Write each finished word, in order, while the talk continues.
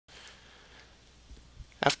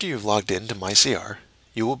After you've logged into MyCR,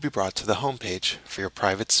 you will be brought to the home page for your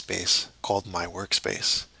private space called My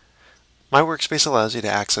Workspace. My Workspace allows you to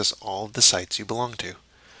access all of the sites you belong to.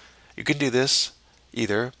 You can do this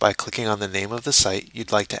either by clicking on the name of the site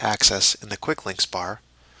you'd like to access in the Quick Links bar,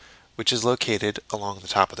 which is located along the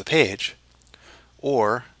top of the page,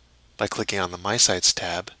 or by clicking on the My Sites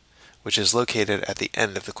tab, which is located at the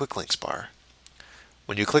end of the Quick Links bar.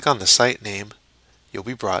 When you click on the site name, you'll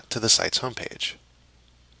be brought to the site's homepage.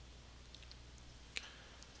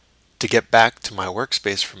 To get back to My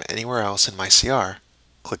Workspace from anywhere else in MyCR,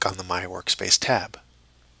 click on the My Workspace tab.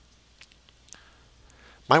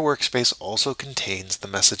 My Workspace also contains the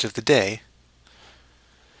message of the day,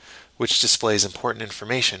 which displays important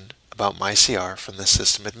information about MyCR from the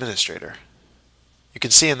system administrator. You can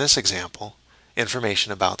see in this example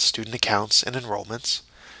information about student accounts and enrollments,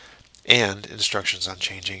 and instructions on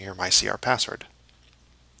changing your MyCR password.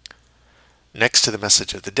 Next to the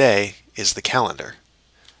message of the day is the calendar.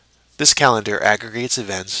 This calendar aggregates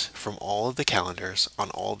events from all of the calendars on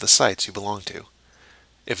all of the sites you belong to.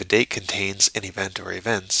 If a date contains an event or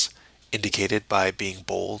events indicated by being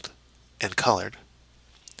bold and colored,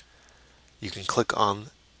 you can click on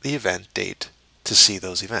the event date to see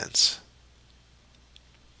those events.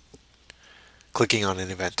 Clicking on an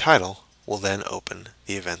event title will then open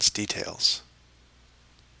the event's details.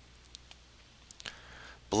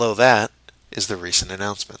 Below that is the recent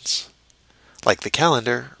announcements. Like the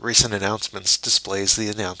calendar, recent announcements displays the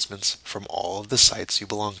announcements from all of the sites you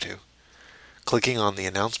belong to. Clicking on the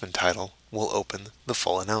announcement title will open the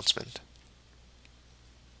full announcement.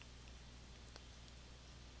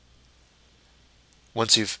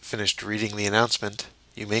 Once you've finished reading the announcement,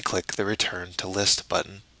 you may click the Return to List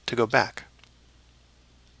button to go back.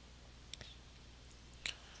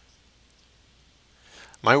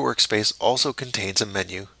 My Workspace also contains a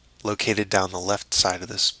menu located down the left side of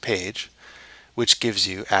this page, which gives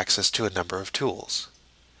you access to a number of tools.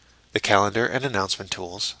 The calendar and announcement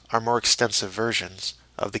tools are more extensive versions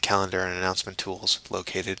of the calendar and announcement tools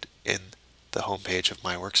located in the home page of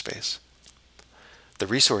My Workspace. The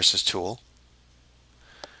resources tool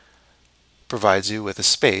provides you with a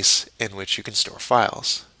space in which you can store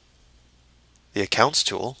files. The accounts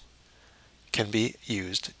tool can be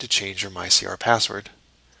used to change your MyCR password,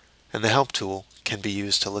 and the help tool can be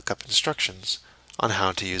used to look up instructions on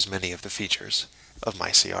how to use many of the features of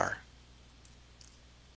MyCR.